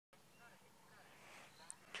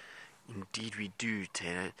Indeed we do,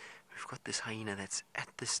 Taylor. We've got this hyena that's at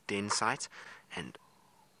this den site, and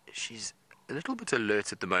she's a little bit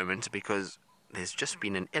alert at the moment because there's just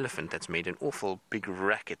been an elephant that's made an awful big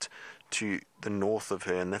racket to the north of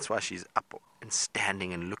her, and that's why she's up and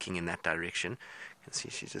standing and looking in that direction. You can see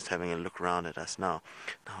she's just having a look round at us now.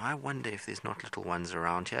 Now I wonder if there's not little ones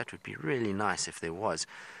around here. It would be really nice if there was.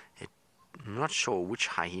 I'm not sure which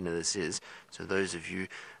hyena this is, so those of you,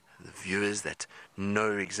 the viewers, that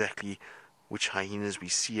know exactly which hyenas we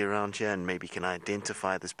see around here and maybe can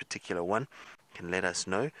identify this particular one, can let us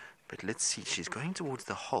know. But let's see, she's going towards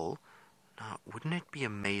the hole. Now, wouldn't it be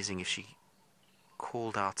amazing if she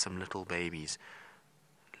called out some little babies?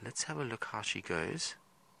 Let's have a look how she goes.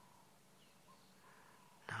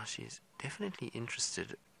 Now, she's definitely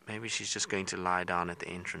interested. Maybe she's just going to lie down at the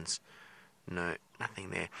entrance. No, nothing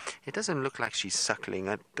there. It doesn't look like she's suckling.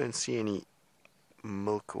 I don't see any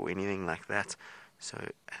milk or anything like that. So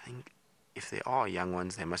I think if there are young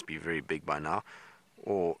ones, they must be very big by now.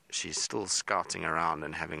 Or she's still scouting around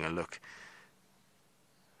and having a look.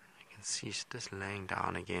 You can see she's just laying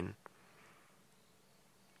down again.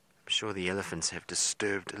 I'm sure the elephants have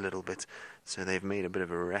disturbed a little bit, so they've made a bit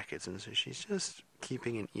of a racket, and so she's just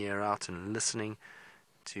keeping an ear out and listening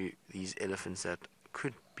to these elephants that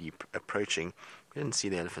could be approaching. We didn't see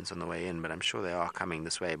the elephants on the way in, but I'm sure they are coming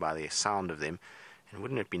this way by the sound of them. And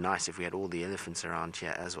wouldn't it be nice if we had all the elephants around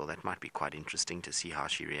here as well? That might be quite interesting to see how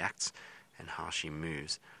she reacts and how she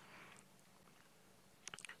moves.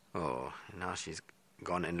 Oh, now she's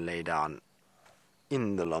gone and lay down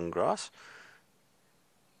in the long grass.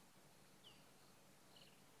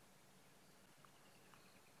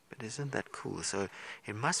 But isn't that cool? So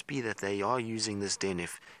it must be that they are using this den.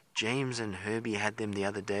 If James and Herbie had them the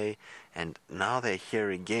other day, and now they're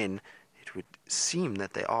here again, it would seem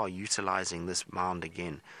that they are utilizing this mound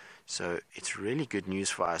again. So it's really good news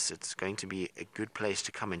for us. It's going to be a good place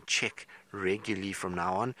to come and check regularly from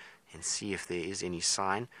now on and see if there is any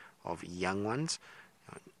sign of young ones,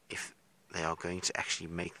 if they are going to actually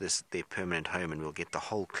make this their permanent home, and we'll get the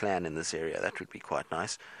whole clan in this area. That would be quite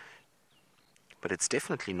nice. But it's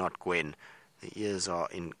definitely not Gwen. The ears are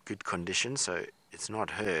in good condition, so it's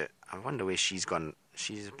not her. I wonder where she's gone.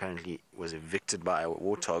 She apparently was evicted by a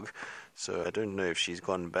warthog, so I don't know if she's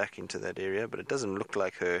gone back into that area, but it doesn't look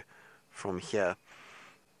like her from here.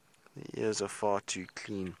 The ears are far too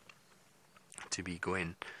clean to be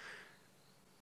Gwen.